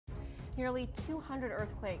Nearly 200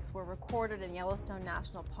 earthquakes were recorded in Yellowstone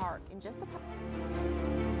National Park in just the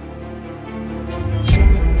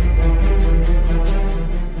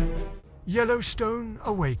Yellowstone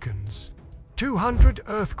Awakens. 200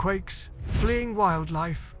 earthquakes, fleeing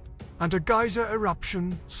wildlife, and a geyser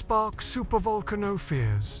eruption spark supervolcano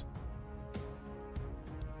fears.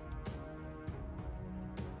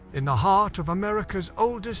 In the heart of America's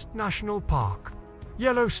oldest national park,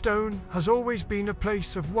 Yellowstone has always been a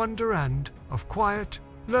place of wonder and of quiet,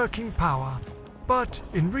 lurking power. But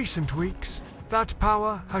in recent weeks, that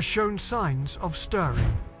power has shown signs of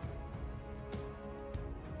stirring.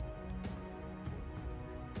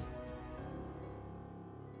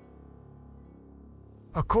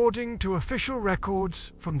 According to official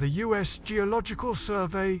records from the US Geological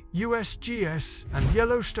Survey (USGS) and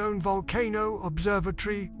Yellowstone Volcano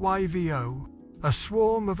Observatory (YVO), a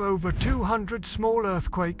swarm of over 200 small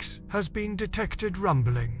earthquakes has been detected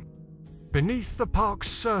rumbling beneath the park's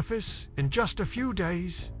surface in just a few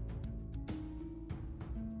days.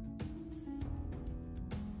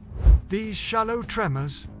 These shallow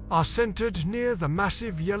tremors are centered near the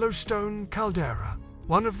massive Yellowstone caldera,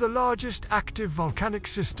 one of the largest active volcanic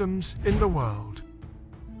systems in the world.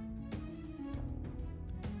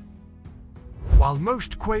 While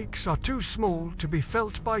most quakes are too small to be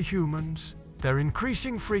felt by humans, their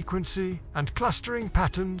increasing frequency and clustering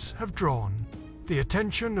patterns have drawn the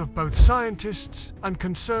attention of both scientists and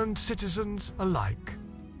concerned citizens alike.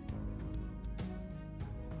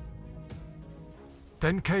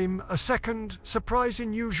 Then came a second, surprise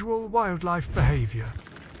unusual wildlife behavior.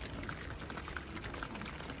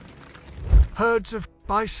 Herds of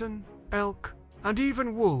bison, elk, and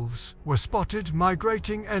even wolves were spotted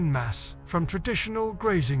migrating en masse from traditional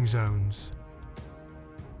grazing zones,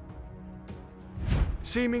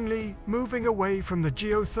 seemingly moving away from the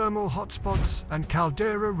geothermal hotspots and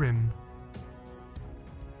caldera rim.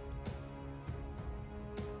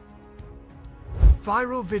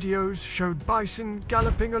 Viral videos showed bison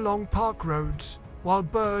galloping along park roads, while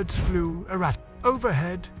birds flew erratically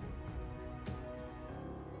overhead.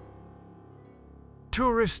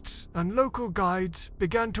 Tourists and local guides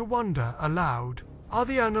began to wonder aloud, are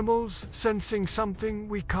the animals sensing something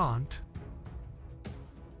we can't?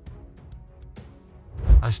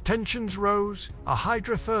 As tensions rose, a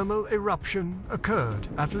hydrothermal eruption occurred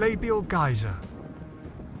at Labial Geyser.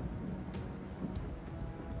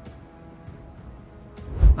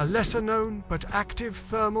 A lesser-known but active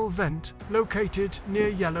thermal vent located near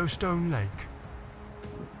Yellowstone Lake.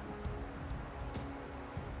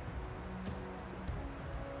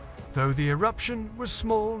 Though the eruption was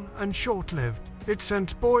small and short-lived, it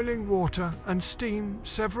sent boiling water and steam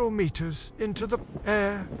several meters into the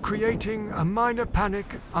air, creating a minor panic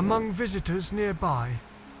among visitors nearby.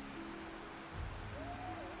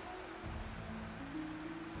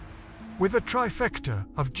 With a trifecta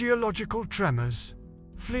of geological tremors,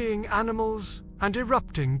 fleeing animals, and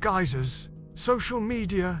erupting geysers, social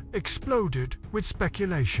media exploded with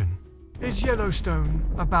speculation. Is Yellowstone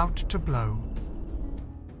about to blow?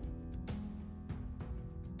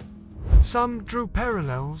 Some drew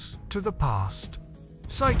parallels to the past,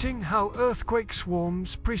 citing how earthquake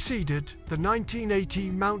swarms preceded the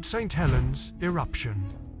 1980 Mount St. Helens eruption.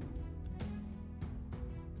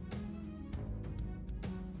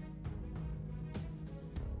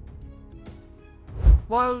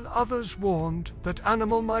 While others warned that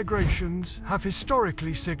animal migrations have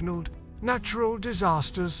historically signaled natural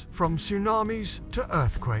disasters from tsunamis to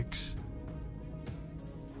earthquakes.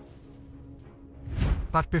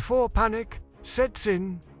 But before panic sets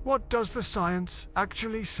in, what does the science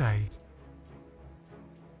actually say?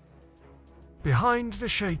 Behind the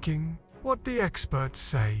shaking, what the experts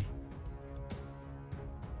say.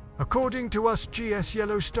 According to USGS,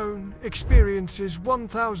 Yellowstone experiences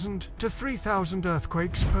 1,000 to 3,000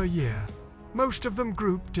 earthquakes per year, most of them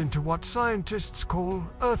grouped into what scientists call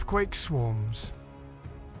earthquake swarms.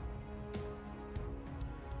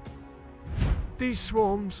 These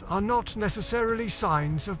swarms are not necessarily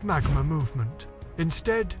signs of magma movement.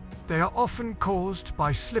 Instead, they are often caused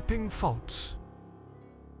by slipping faults,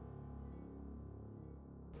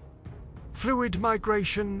 fluid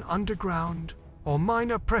migration underground, or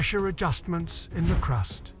minor pressure adjustments in the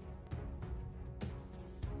crust.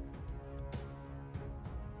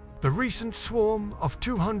 The recent swarm of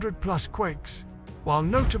 200-plus quakes, while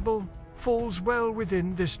notable, falls well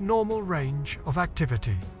within this normal range of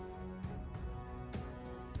activity.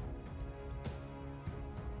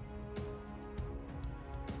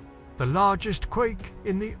 The largest quake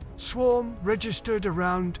in the swarm registered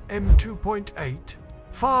around M2.8,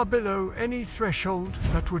 far below any threshold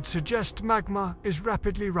that would suggest magma is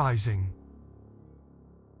rapidly rising.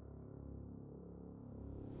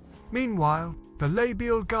 Meanwhile, the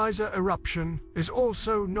labial geyser eruption is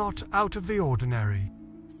also not out of the ordinary.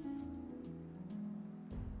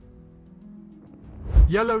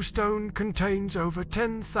 Yellowstone contains over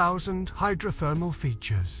 10,000 hydrothermal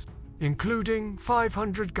features, including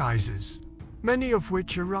 500 geysers, many of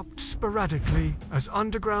which erupt sporadically as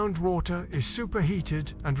underground water is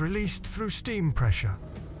superheated and released through steam pressure.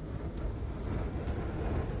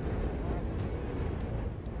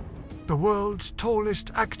 The world's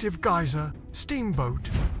tallest active geyser,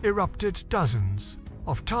 Steamboat, erupted dozens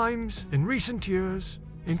of times in recent years,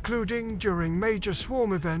 including during major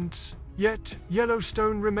swarm events, yet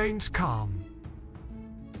Yellowstone remains calm.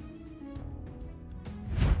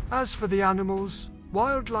 As for the animals,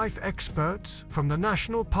 wildlife experts from the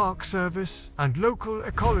National Park Service and local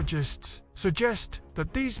ecologists suggest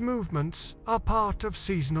that these movements are part of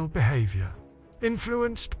seasonal behavior,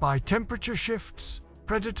 influenced by temperature shifts,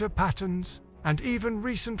 predator patterns, and even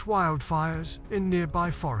recent wildfires in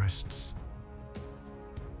nearby forests.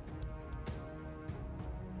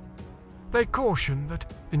 They caution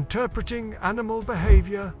that interpreting animal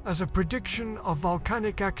behavior as a prediction of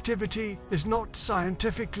volcanic activity is not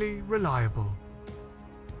scientifically reliable.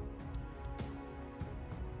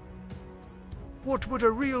 What would a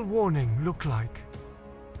real warning look like?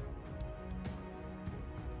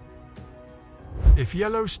 If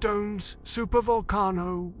Yellowstone's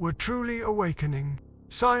supervolcano were truly awakening,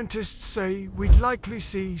 scientists say we'd likely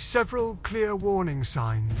see several clear warning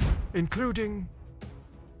signs, including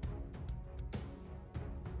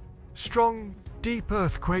strong, deep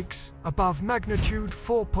earthquakes above magnitude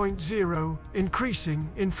 4.0 increasing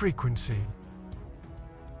in frequency,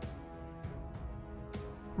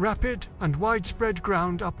 rapid and widespread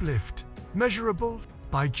ground uplift, measurable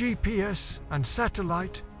by GPS and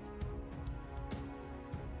satellite,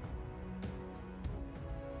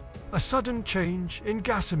 a sudden change in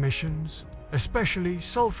gas emissions, especially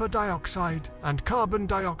sulfur dioxide and carbon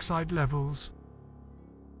dioxide levels,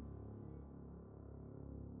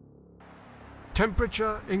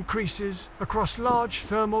 temperature increases across large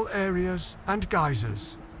thermal areas and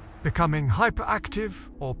geysers, becoming hyperactive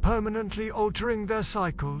or permanently altering their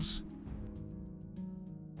cycles,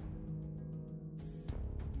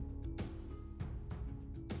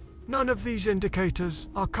 none of these indicators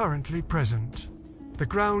are currently present. The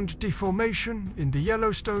ground deformation in the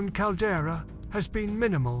Yellowstone caldera has been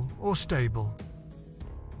minimal or stable,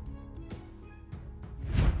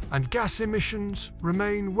 and gas emissions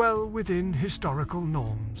remain well within historical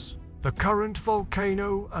norms. The current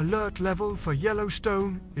volcano alert level for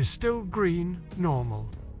Yellowstone is still green, normal.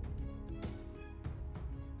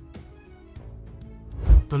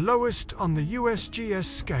 The lowest on the USGS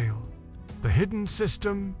scale, the hidden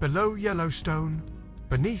system below Yellowstone.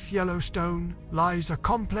 Beneath Yellowstone lies a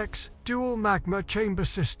complex, dual magma chamber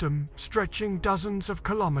system stretching dozens of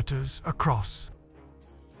kilometers across.